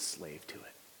have to be a slave to it.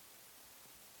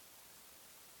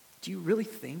 Do you really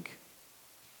think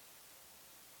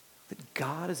that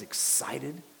God is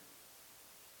excited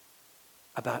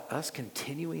about us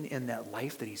continuing in that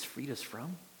life that he's freed us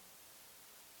from?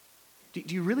 Do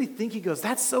you really think he goes,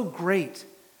 that's so great.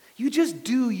 You just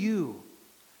do you.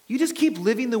 You just keep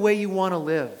living the way you want to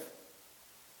live.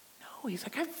 No, he's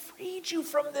like, I freed you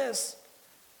from this.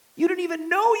 You didn't even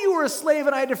know you were a slave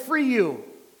and I had to free you.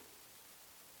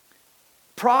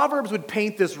 Proverbs would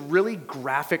paint this really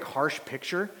graphic, harsh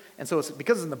picture. And so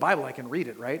because it's in the Bible, I can read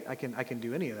it, right? I can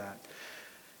do any of that.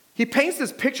 He paints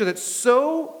this picture that's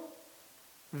so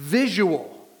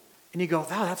visual. And you go,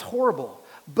 wow, that's horrible.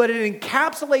 But it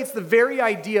encapsulates the very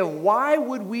idea of why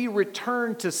would we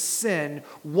return to sin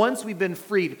once we've been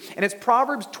freed. And it's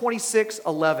Proverbs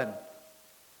 26:11.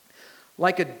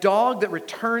 Like a dog that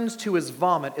returns to his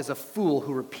vomit is a fool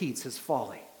who repeats his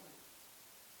folly.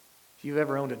 If you've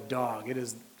ever owned a dog, it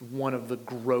is one of the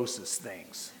grossest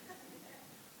things.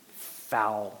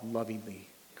 Foul, lovingly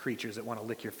creatures that want to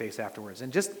lick your face afterwards.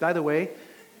 And just, by the way,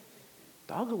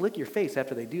 dogs will lick your face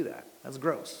after they do that. That's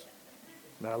gross.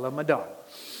 But I love my dog.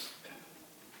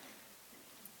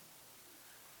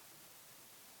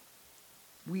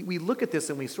 We look at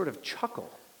this and we sort of chuckle.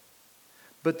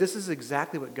 But this is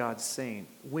exactly what God's saying.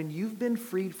 When you've been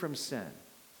freed from sin,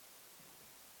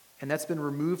 and that's been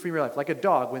removed from your life, like a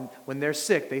dog, when they're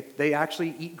sick, they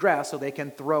actually eat grass so they can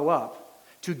throw up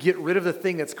to get rid of the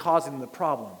thing that's causing the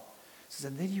problem. He says,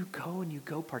 and then you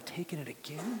go partake in it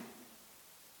again?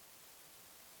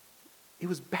 It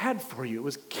was bad for you. It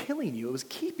was killing you. It was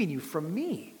keeping you from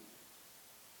me.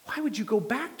 Why would you go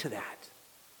back to that?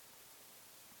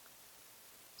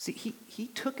 See, he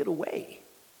took it away.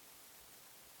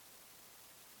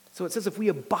 So it says if we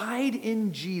abide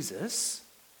in Jesus,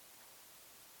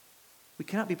 we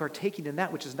cannot be partaking in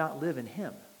that which does not live in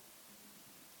him.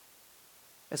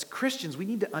 As Christians, we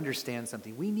need to understand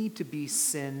something. We need to be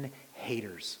sin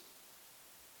haters.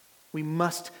 We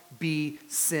must be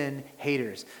sin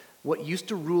haters. What used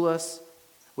to rule us,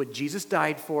 what Jesus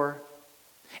died for.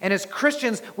 And as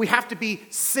Christians, we have to be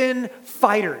sin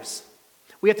fighters.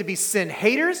 We have to be sin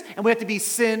haters and we have to be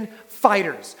sin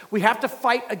fighters. We have to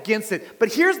fight against it.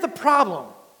 But here's the problem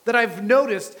that I've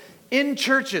noticed in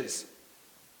churches.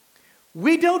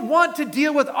 We don't want to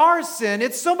deal with our sin.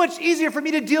 It's so much easier for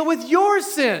me to deal with your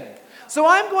sin. So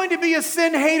I'm going to be a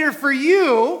sin hater for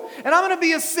you, and I'm going to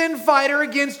be a sin fighter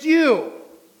against you.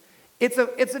 It's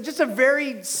just a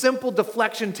very simple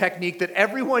deflection technique that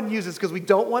everyone uses because we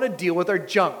don't want to deal with our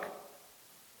junk.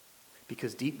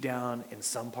 Because deep down in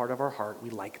some part of our heart, we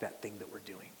like that thing that we're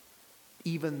doing.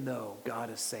 Even though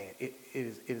God is saying it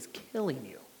is killing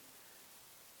you.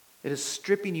 It is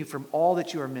stripping you from all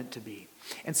that you are meant to be.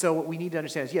 And so what we need to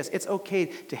understand is, yes, it's okay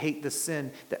to hate the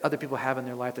sin that other people have in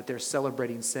their life, that they're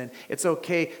celebrating sin. It's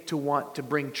okay to want to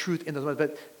bring truth in those moments.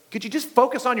 But could you just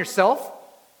focus on yourself?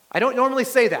 I don't normally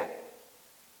say that.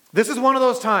 This is one of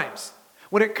those times.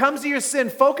 When it comes to your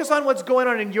sin, focus on what's going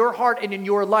on in your heart and in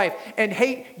your life and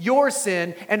hate your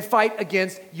sin and fight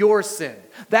against your sin.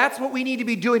 That's what we need to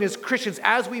be doing as Christians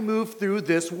as we move through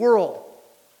this world.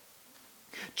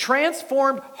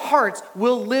 Transformed hearts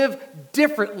will live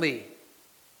differently,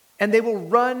 and they will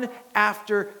run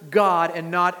after God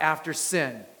and not after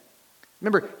sin.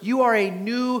 Remember, you are a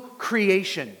new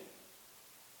creation.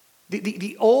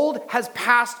 The old has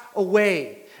passed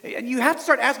away. And you have to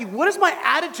start asking, what is my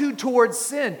attitude towards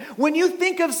sin? When you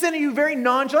think of sin, are you very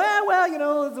nonchalant?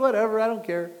 Whatever, I don't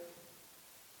care.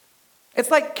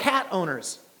 It's like cat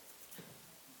owners.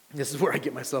 This is where I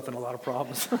get myself in a lot of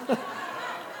problems.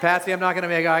 Patsy, I'm not going to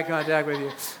make eye contact with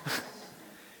you.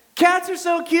 Cats are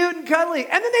so cute and cuddly,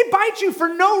 and then they bite you for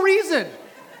no reason.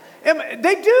 And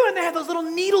they do, and they have those little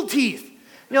needle teeth.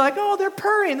 And you're like, oh, they're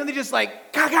purring. And then they just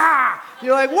like, caca.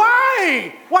 You're like,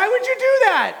 why? Why would you do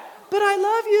that? But I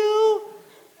love you.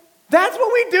 That's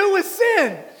what we do with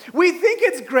sin. We think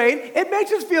it's great, it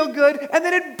makes us feel good, and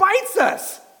then it bites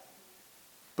us.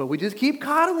 But we just keep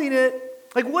coddling it.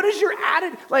 Like, what is your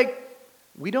attitude? Like,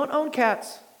 we don't own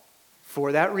cats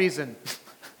for that reason.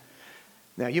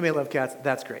 Now, you may love cats.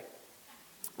 That's great.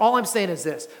 All I'm saying is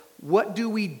this. What do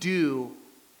we do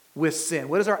with sin?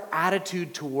 What is our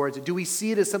attitude towards it? Do we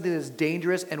see it as something that's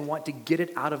dangerous and want to get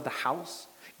it out of the house?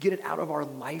 Get it out of our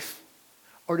life?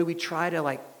 Or do we try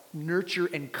to nurture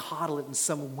and coddle it in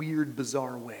some weird,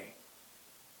 bizarre way?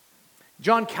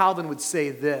 John Calvin would say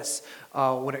this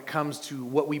when it comes to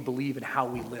what we believe and how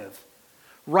we live.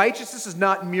 Righteousness is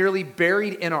not merely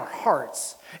buried in our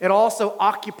hearts. It also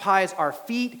occupies our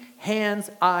feet,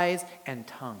 hands, eyes, and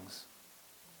tongues.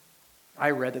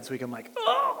 I read that this week. I'm like,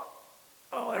 oh,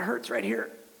 it hurts right here.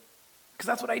 Because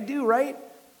that's what I do, right?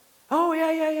 Oh,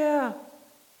 yeah.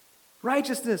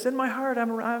 Righteousness in my heart.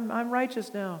 I'm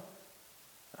righteous now.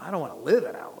 I don't want to live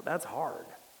it out. That's hard.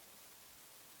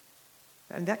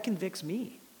 And that convicts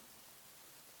me.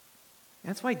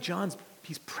 That's why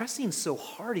he's pressing so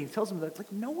hard. He tells them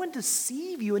that no one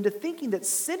deceive you into thinking that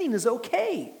sinning is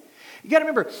okay. You got to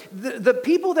remember, the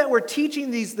people that were teaching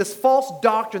this false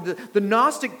doctrine, the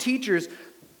Gnostic teachers,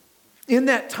 in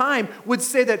that time would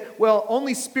say that, well,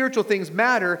 only spiritual things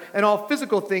matter and all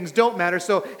physical things don't matter.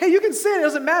 So, hey, you can sin, it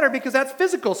doesn't matter because that's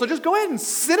physical. So just go ahead and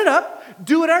sin it up,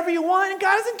 do whatever you want, and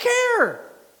God doesn't care.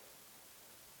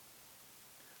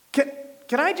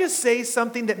 Can I just say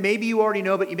something that maybe you already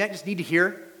know, but you might just need to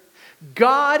hear?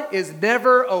 God is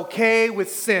never okay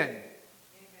with sin. Amen.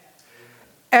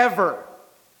 Ever.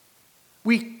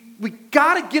 We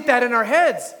got to get that in our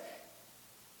heads.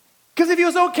 Because if he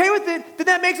was okay with it, then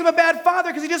that makes him a bad father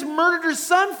because he just murdered his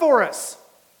son for us.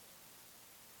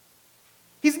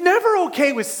 He's never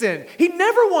okay with sin. He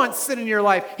never wants sin in your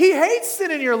life. He hates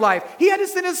sin in your life. He had to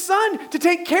send his son to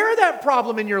take care of that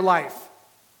problem in your life.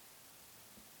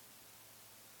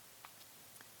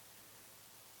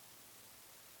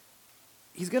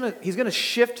 He's gonna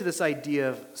shift to this idea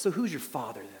of, so who's your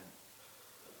father then?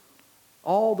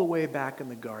 All the way back in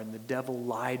the garden, the devil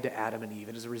lied to Adam and Eve,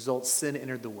 and as a result, sin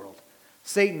entered the world.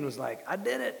 Satan was like, I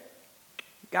did it.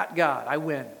 Got God, I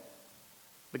win.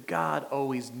 But God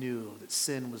always knew that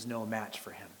sin was no match for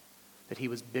him, that he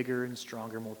was bigger and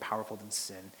stronger, more powerful than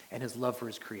sin, and his love for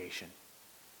his creation.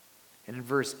 And in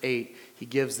verse 8, he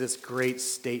gives this great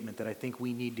statement that I think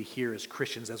we need to hear as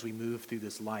Christians as we move through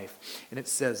this life. And it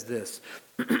says this,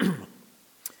 whoever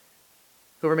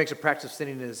makes a practice of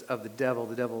sinning is of the devil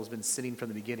has been sinning from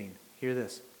the beginning. Hear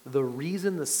this. The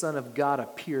reason the Son of God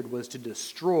appeared was to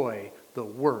destroy the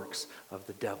works of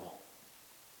the devil.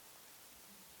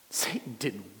 Satan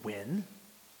didn't win.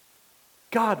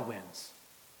 God wins.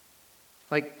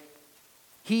 Like,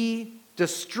 he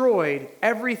destroyed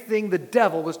everything the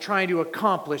devil was trying to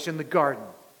accomplish in the garden.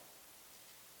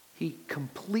 He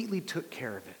completely took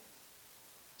care of it.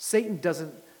 Satan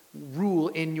doesn't rule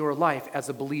in your life as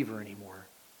a believer anymore.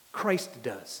 Christ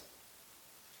does.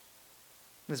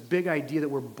 This big idea that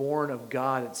we're born of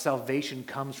God, that salvation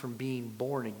comes from being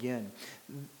born again.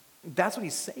 That's what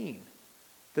he's saying.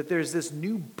 That there's this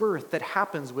new birth that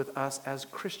happens with us as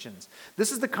Christians.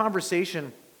 This is the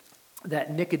conversation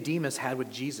that Nicodemus had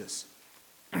with Jesus.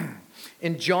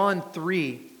 In John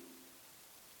 3,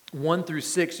 1 through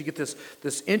 6, you get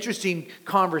this interesting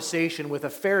conversation with a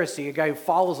Pharisee, a guy who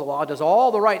follows the law, does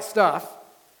all the right stuff,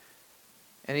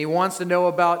 and he wants to know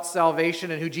about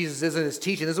salvation and who Jesus is in his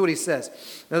teaching. This is what he says.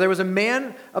 Now there was a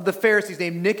man of the Pharisees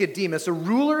named Nicodemus, a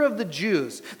ruler of the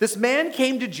Jews. This man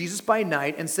came to Jesus by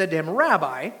night and said to him,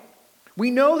 Rabbi,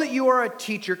 we know that you are a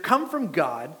teacher come from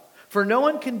God, for no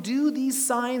one can do these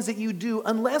signs that you do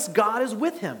unless God is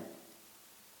with him.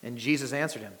 And Jesus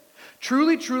answered him,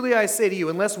 truly, truly, I say to you,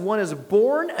 unless one is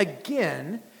born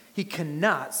again, he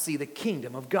cannot see the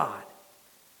kingdom of God.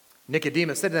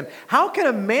 Nicodemus said to them, how can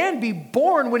a man be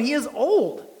born when he is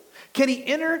old? Can he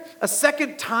enter a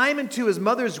second time into his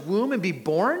mother's womb and be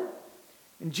born?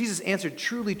 And Jesus answered,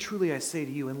 truly, truly, I say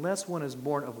to you, unless one is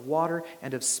born of water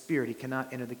and of spirit, he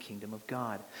cannot enter the kingdom of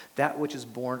God. That which is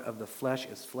born of the flesh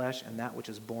is flesh, and that which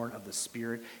is born of the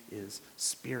spirit is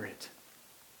spirit.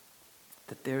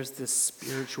 That there's this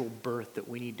spiritual birth that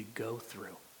we need to go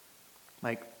through.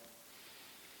 Like,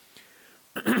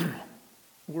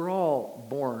 we're all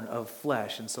born of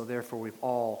flesh, and so therefore we've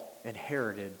all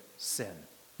inherited sin.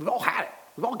 We've all had it.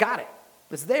 We've all got it.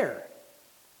 It's there.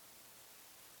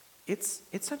 It's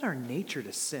in our nature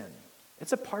to sin.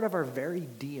 It's a part of our very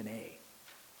DNA.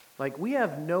 Like, we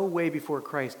have no way before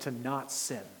Christ to not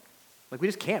sin. Like, we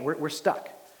just can't. We're stuck.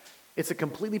 It's a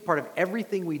completely part of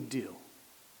everything we do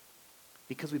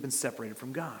because we've been separated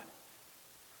from God.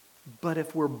 But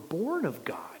if we're born of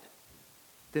God,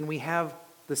 then we have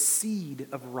the seed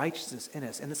of righteousness in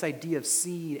us. And this idea of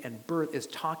seed and birth is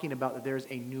talking about that there's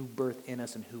a new birth in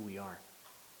us and who we are.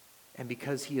 And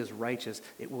because he is righteous,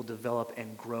 it will develop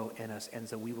and grow in us. And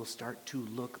so we will start to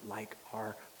look like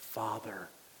our Father.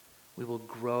 We will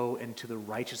grow into the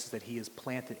righteousness that he has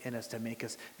planted in us to make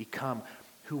us become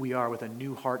who we are with a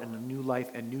new heart and a new life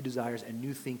and new desires and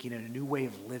new thinking and a new way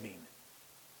of living.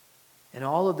 And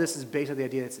all of this is based on the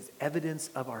idea that it's evidence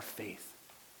of our faith.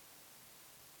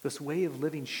 This way of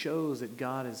living shows that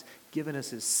God has given us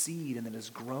his seed and that has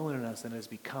grown in us and has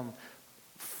become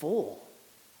full.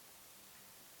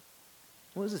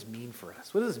 What does this mean for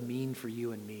us? What does this mean for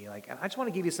you and me? Like, I just want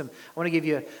to give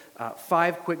you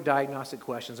 5 quick diagnostic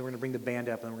questions, and we're going to bring the band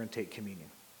up, and then we're going to take communion.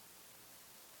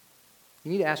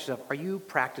 You need to ask yourself, are you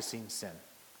practicing sin?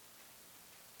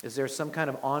 Is there some kind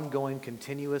of ongoing,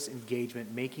 continuous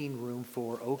engagement, making room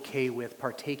for, okay with,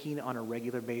 partaking on a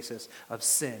regular basis of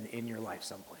sin in your life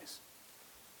someplace?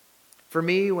 For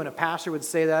me, when a pastor would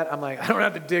say that, I'm like, I don't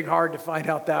have to dig hard to find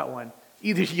out that one.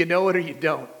 Either you know it or you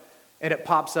don't. And it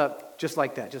pops up just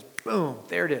like that. Just boom,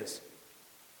 there it is.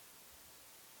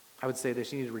 I would say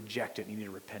this, you need to reject it. You need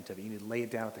to repent of it. You need to lay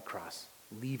it down at the cross.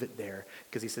 Leave it there,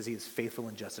 because he says he is faithful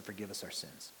and just to forgive us our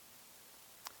sins.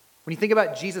 When you think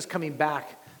about Jesus coming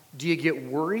back, do you get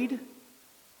worried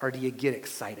or do you get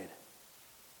excited?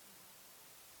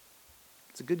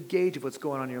 It's a good gauge of what's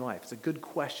going on in your life. It's a good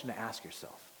question to ask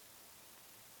yourself.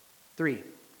 3,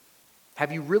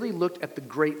 have you really looked at the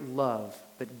great love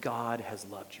that God has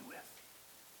loved you with?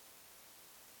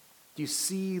 Do you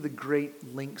see the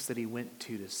great lengths that he went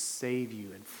to save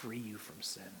you and free you from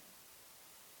sin?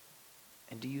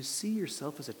 And do you see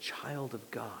yourself as a child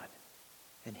of God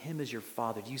and him as your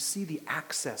father? Do you see the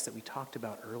access that we talked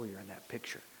about earlier in that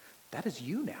picture? That is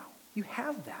you now. You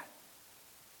have that.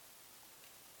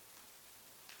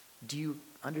 Do you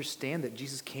understand that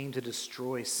Jesus came to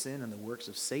destroy sin and the works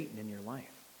of Satan in your life?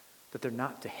 That they're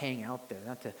not to hang out there,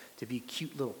 not to be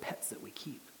cute little pets that we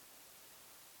keep.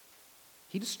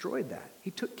 He destroyed that.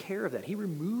 He took care of that. He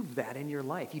removed that in your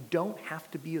life. You don't have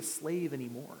to be a slave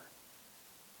anymore.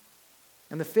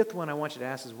 And the 5th one I want you to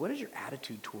ask is, what is your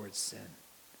attitude towards sin?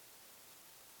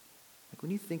 Like when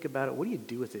you think about it, what do you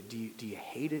do with it? Do you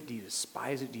hate it? Do you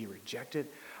despise it? Do you reject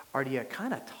it? Or do you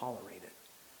kind of tolerate it?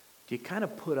 Do you kind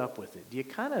of put up with it? Do you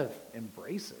kind of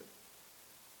embrace it?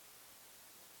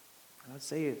 I would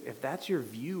say if that's your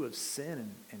view of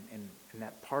sin and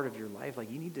that part of your life, like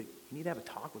you need to have a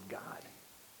talk with God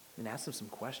and ask him some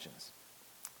questions.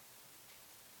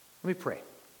 Let me pray.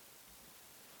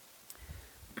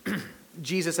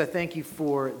 Jesus, I thank you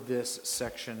for this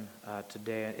section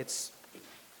today.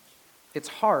 It's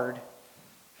hard,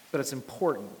 but it's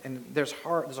important. And there's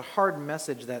a hard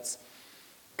message that's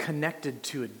connected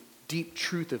to a deep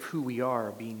truth of who we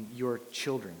are, being your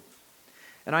children.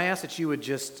 And I ask that you would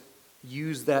just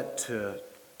use that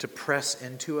to press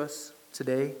into us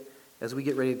today as we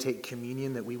get ready to take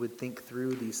communion, that we would think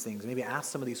through these things. Maybe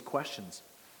ask some of these questions.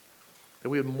 That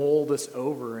we would mull this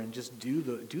over and just do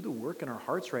the work in our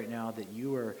hearts right now that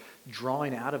you are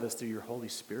drawing out of us through your Holy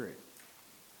Spirit.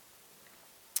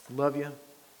 I love you.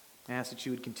 I ask that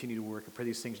you would continue to work. I pray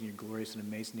these things in your glorious and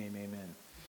amazing name. Amen.